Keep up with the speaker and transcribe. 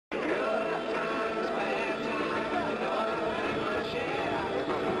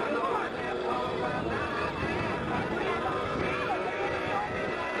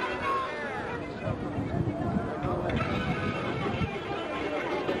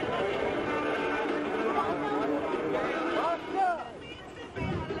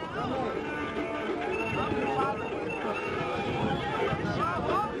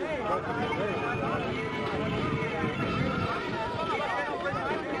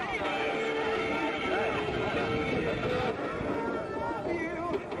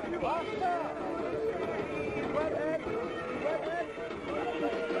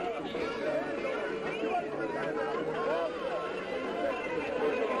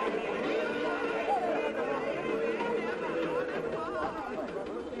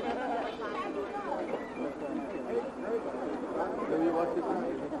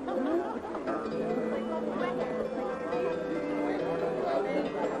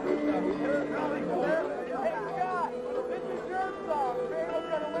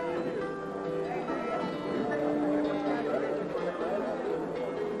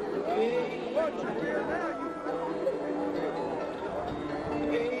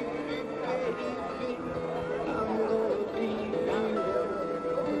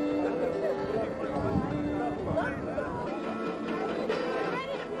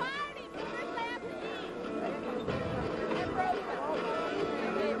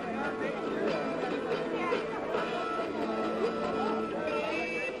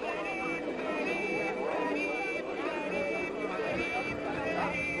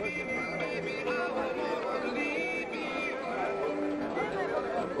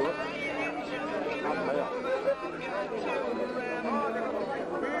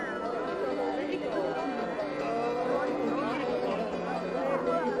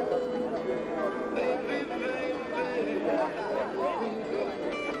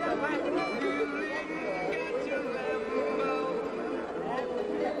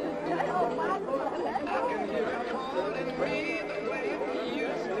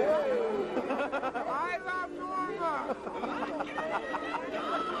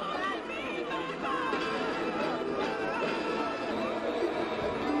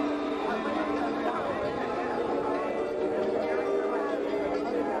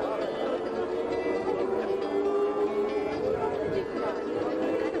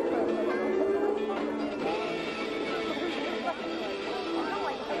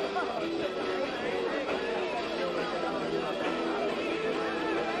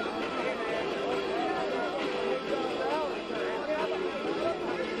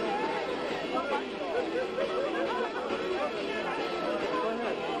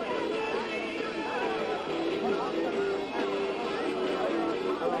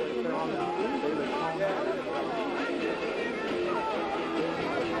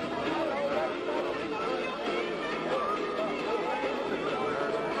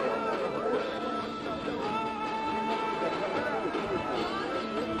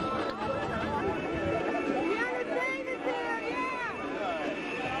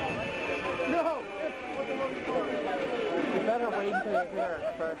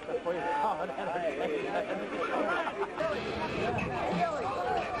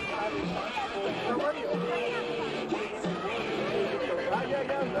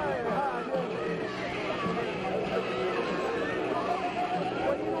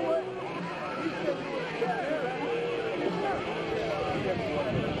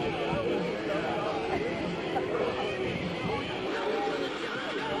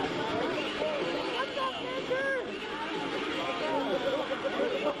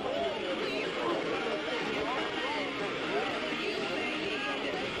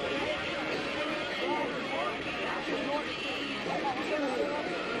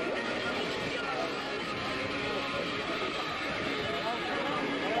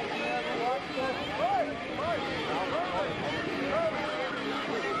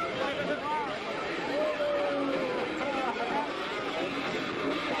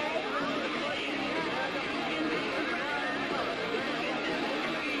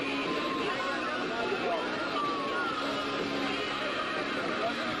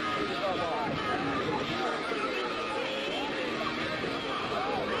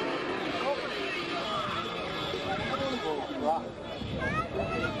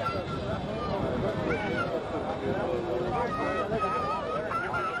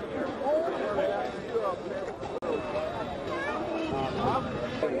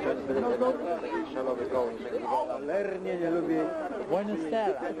Ernie nie lubi. Buenos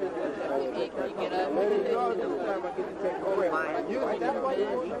Aires.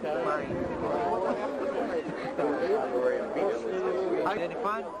 Any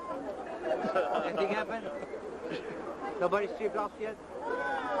fun? Anything happen? Nobody stripped off yet?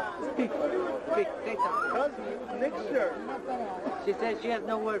 Speak. Speak. Say something. Cousin, Nick's shirt. She says she has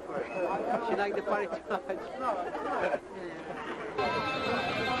no word for it. She liked the party too much.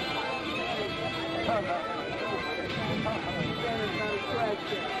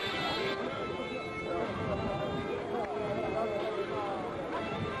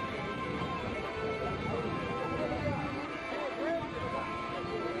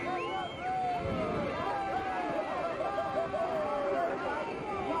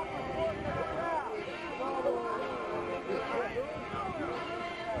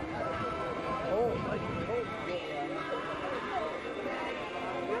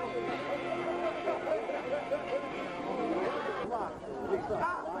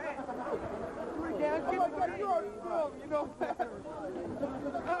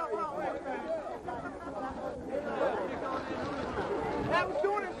 I was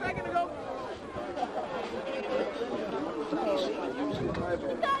doing it a second ago.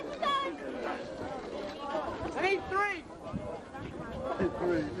 I need three.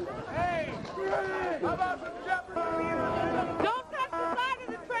 Hey, how about some Jeopardy? Don't touch the side of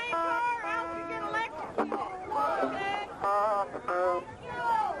the train car or else you get electrocuted. Okay?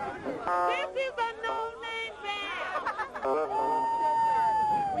 This is a no-name band.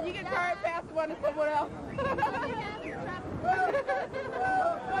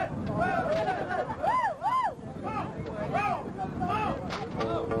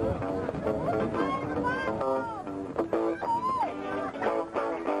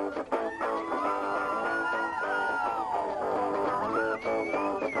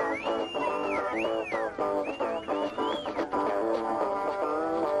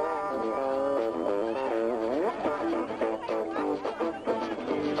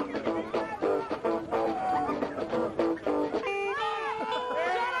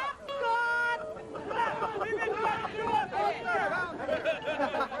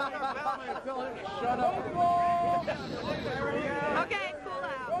 Okay, cool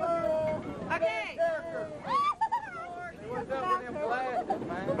out. Okay. What's up with them glasses,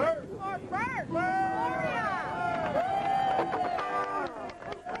 man? Bert. Gloria.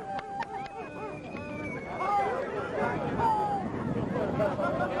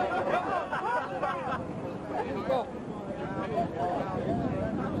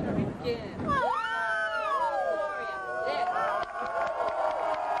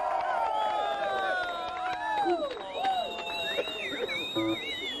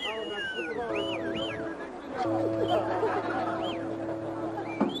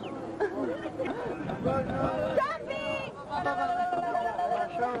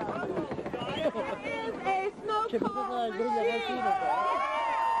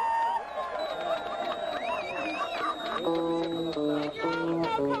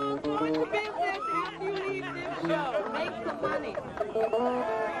 Make some money.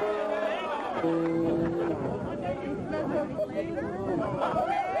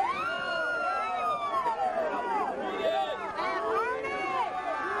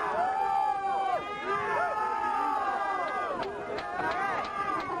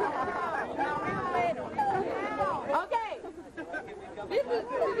 This is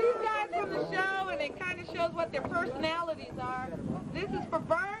to these guys from the show, and it kind of shows what their personalities are. This is for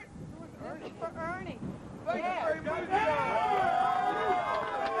Bert. This is for Ernie. Yeah, open your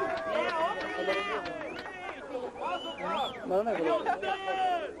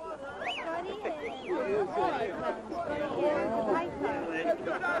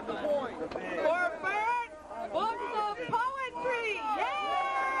For Bert, books of poetry. Yeah!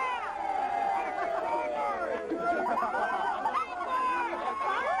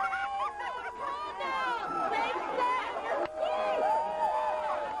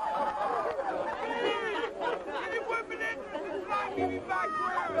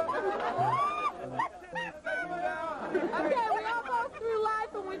 Okay, we all go through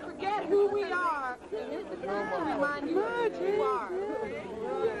life and we forget who we are. And this is to remind you of who you are.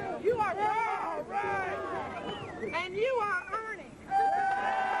 You are Bert. Right. And you are Ernie.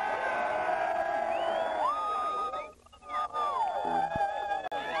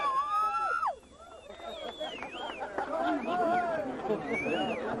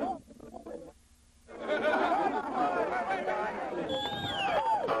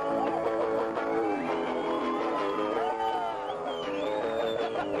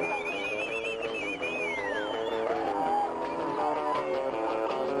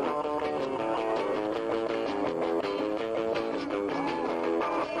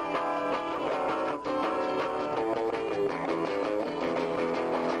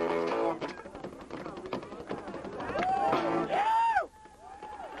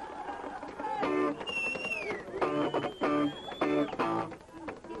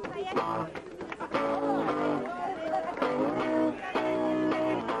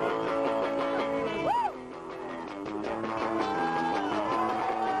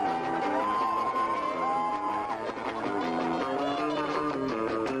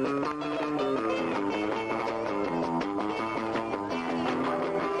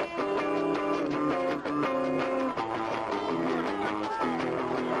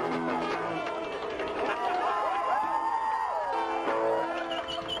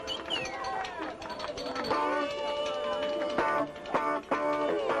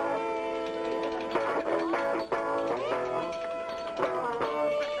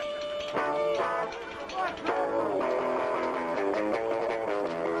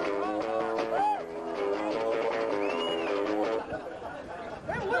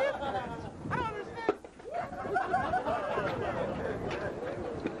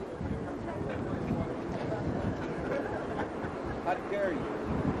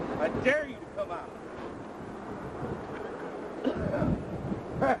 I dare you to come out.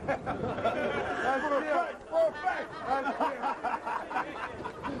 That's for a fact.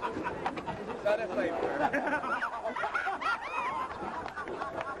 Now that's like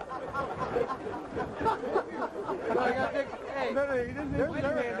No, he didn't hit the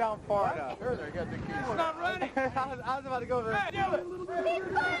man down far enough. Sure, they got the keys. It's not running. I was about to go over there. Hey, do it. He's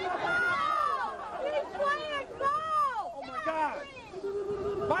playing ball! He's playing ball! Oh, my God.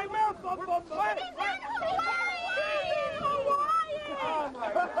 My mouth, play. He's in Hawaii! Oh, my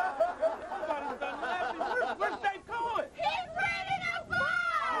God. Somebody's done laughing. Where's Dave going? He's running a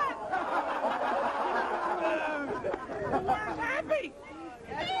ball! Where's Happy?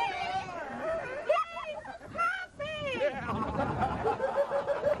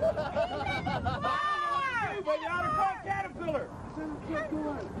 But you ought to call Caterpillar.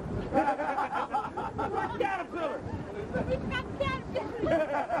 Where's Caterpillar? He's got Caterpillar.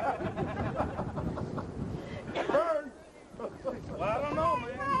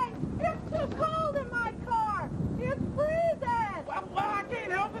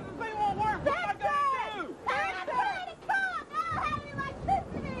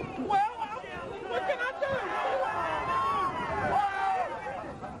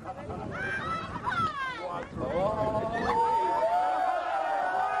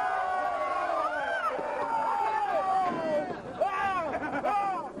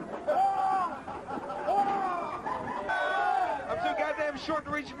 short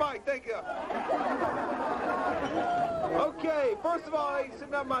to reach your mic. Thank you. Okay, first of all, I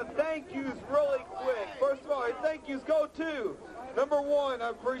send out my thank yous really quick. First of all, our thank yous go to, number one, I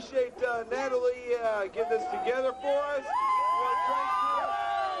appreciate Natalie getting this together for us.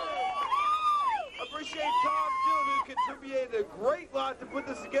 I appreciate Tom Dillon, who contributed a great lot to put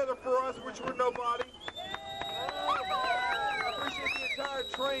this together for us, which were nobody. I appreciate the entire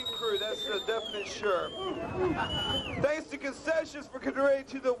train crew, that's a definite sure. Thanks to Concessions for contributing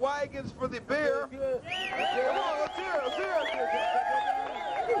to the wagons for the beer. Come on, let's hear it, let's hear it.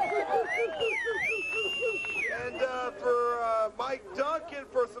 And for Mike Duncan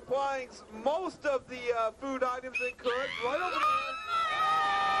for supplying most of the food items they could. Right over there.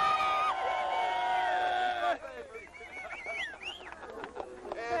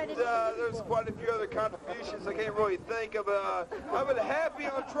 And there's quite a few other contributions I can't really think of. I've been happy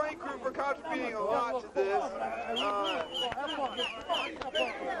on Train Crew for contributing a lot to this.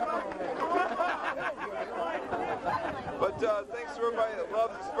 But thanks to everybody that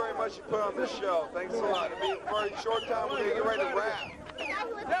loves us very much and put on this show. Thanks a lot. It'll be a very short time. We're going to get ready to wrap. That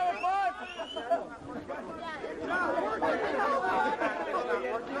was fun!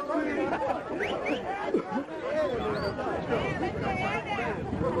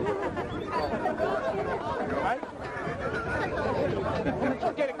 Right?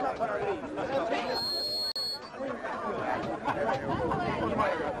 Let's get a cup on our knees.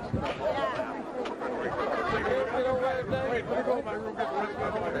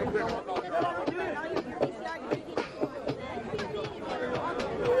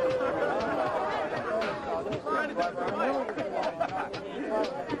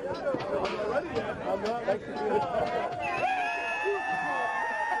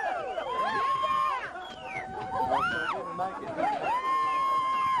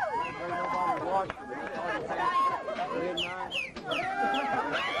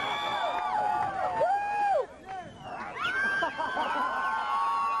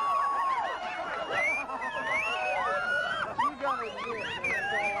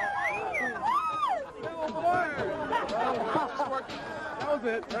 That was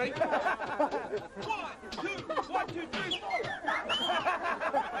it, right? 1, 2, 1, 2, 3, 4.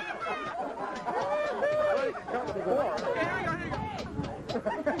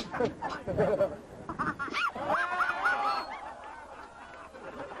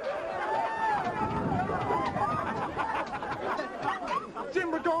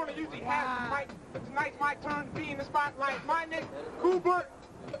 Jim Radona usually has the mic, but tonight's my turn to be in the spotlight. My name, Cool Bert,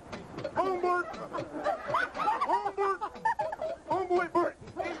 Homeboy, Homeboy Bert.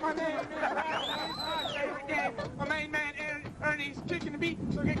 Here's my name. My main man, Ernie's kicking the beat,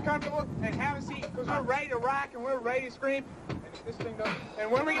 so get comfortable and have a seat, because we're ready to rock and we're ready to scream. And this thing goes.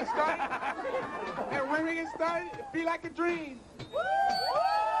 And when we get started, it'll be like a dream.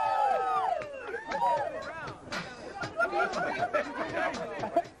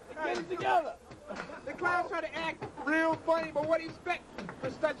 Get it together. The clowns try to act real funny, but what do you expect for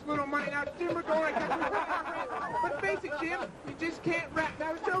such little money? Now, Jim, we're going to but face it, Jim, you just can't rap.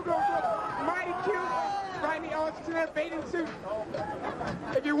 Now, the show goes mighty cute. Find me Alex in that bathing suit.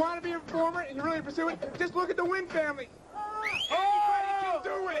 If you want to be a performer and you really pursue it, just look at the Wynn family. Anybody can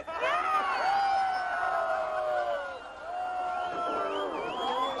do it.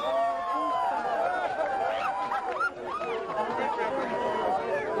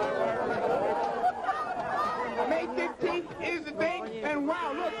 May 15th is the date, and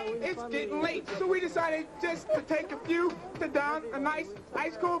wow, look, it's getting late. So we decided just to take a few to down a nice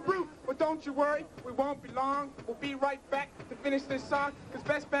ice-cold brew. But don't you worry, we won't be long. We'll be right back to finish this song, because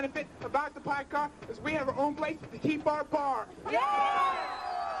best benefit about the pie car is we have our own place to keep our bar. Yeah!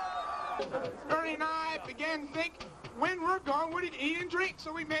 Ernie and I began to think, when we're gone, what did eat and drink?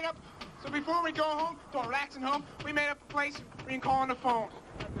 So we made up, so before we go home, to our relaxing home, we made up a place we can call on the phone.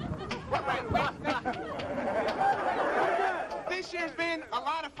 This year's been a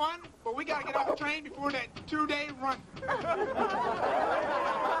lot of fun, but we gotta get off the train before that 2-day run. This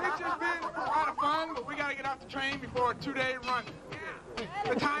year's been a lot of fun, but we gotta get off the train before a 2-day run.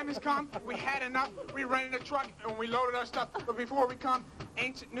 The time has come, we had enough, we rented a truck and we loaded our stuff. But before we come,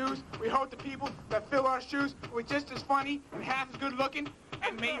 ancient news, we hope the people that fill our shoes were just as funny and half as good looking,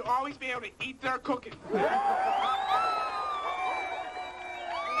 and may you always be able to eat their cooking.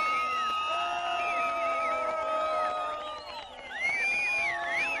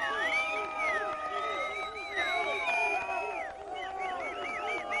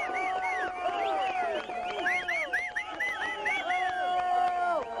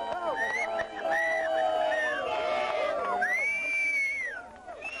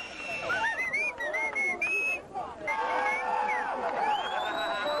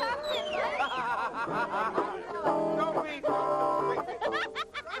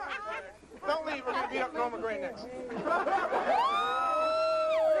 Norma Gray next.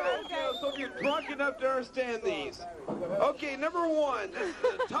 Okay, so if you're drunk enough to understand these. Okay, number one, this is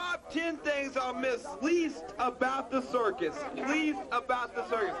the top 10 things I'll miss least about the circus. Least about the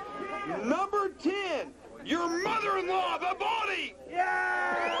circus. Number 10, your mother-in-law, the body!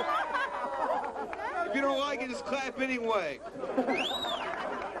 Yeah! If you don't like it, just clap anyway.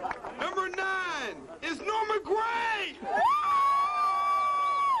 Number 9 is Norma Gray!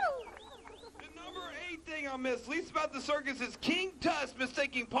 Thing I miss least about the circus is King Tuss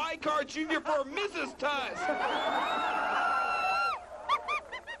mistaking Pie Card Jr. for Mrs. Tuss.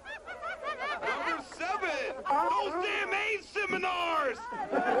 Number 7, those damn AIDS seminars.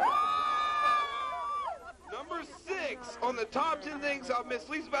 Number 6, on the top 10 things I miss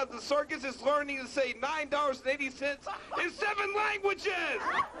least about the circus is learning to say $9.80 in 7 languages.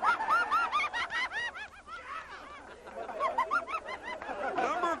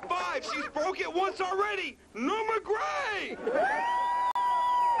 Number 5, she's broke it once already. Norma Gray!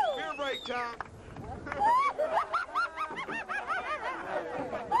 Beer break time.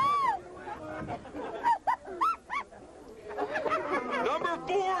 Number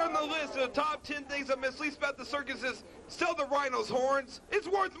 4 on the list of the top 10 things I miss least about the circus is sell the rhino's horns. It's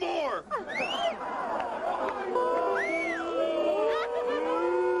worth more.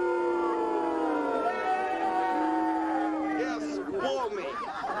 Blow me.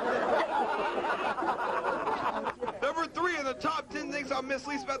 Number 3 in the top 10 things I'll miss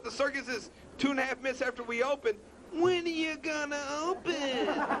least about the circus is 2.5 minutes after we open. When are you gonna open?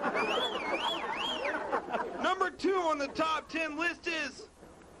 Number 2 on the top 10 list is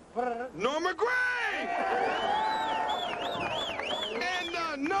Norma Gray.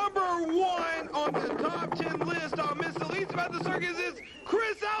 And number 1 on the top 10 list I'll miss the least about the circus is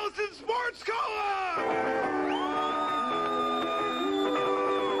Chris Allison's Sports Column.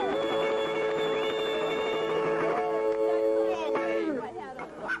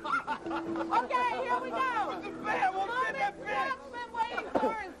 Okay, here we go. What's the band? What's Bobby that Brown's been waiting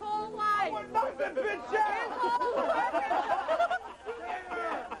for his whole life. What's that bitch? His whole life.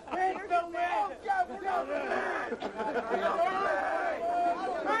 Here's the man.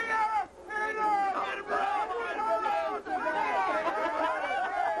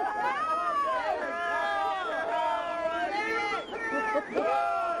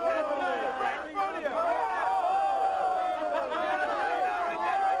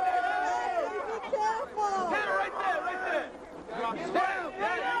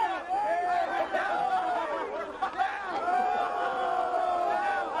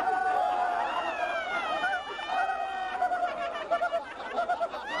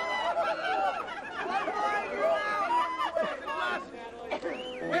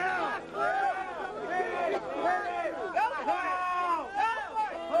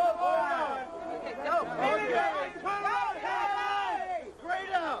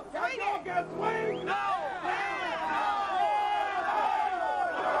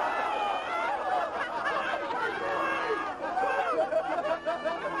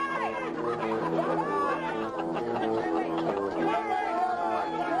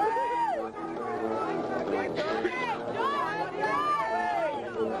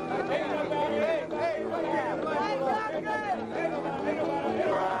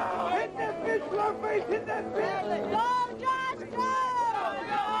 Hit that bitch! Go, Josh, go!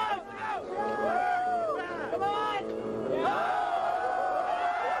 Come on! Get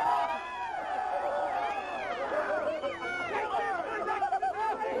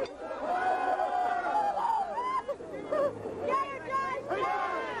it, Josh!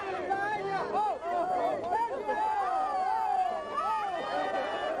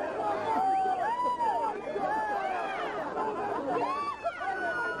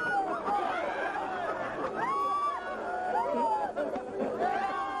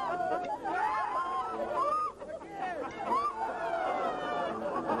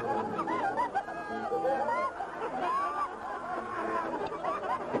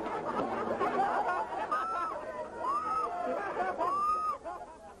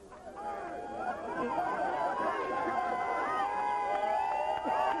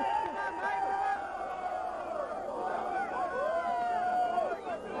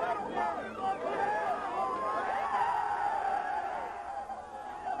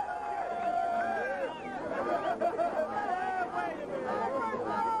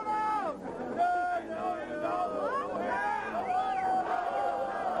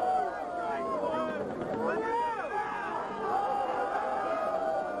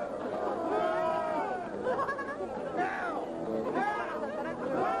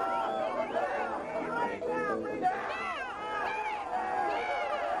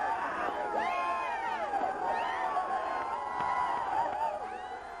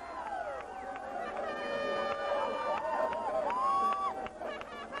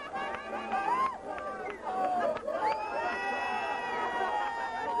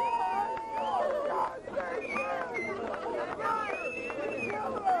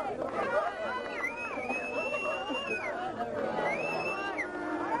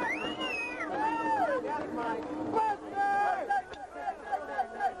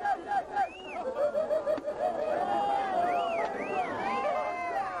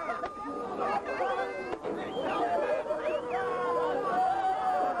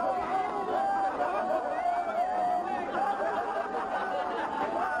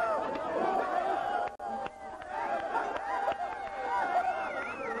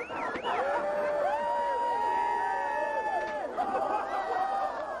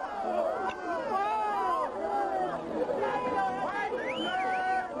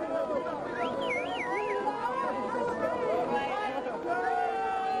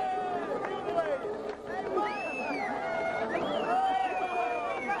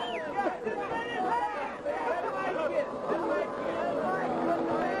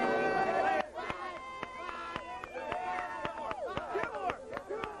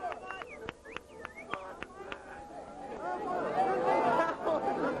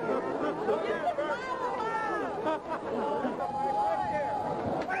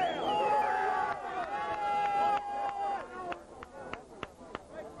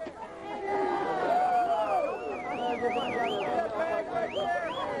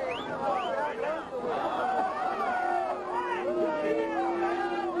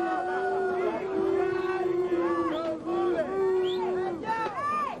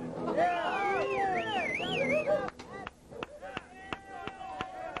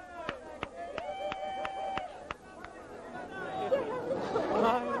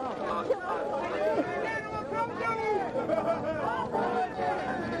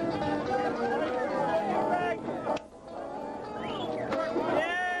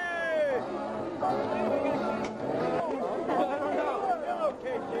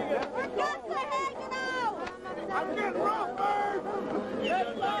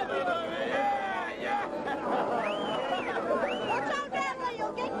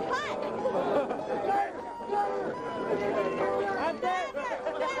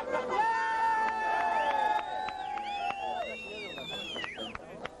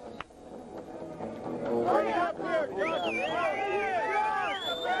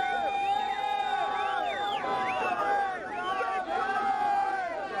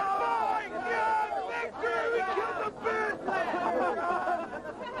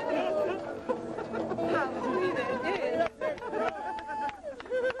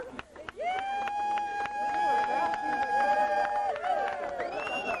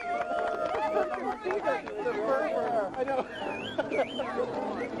 I know.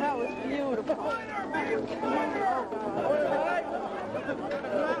 That was beautiful.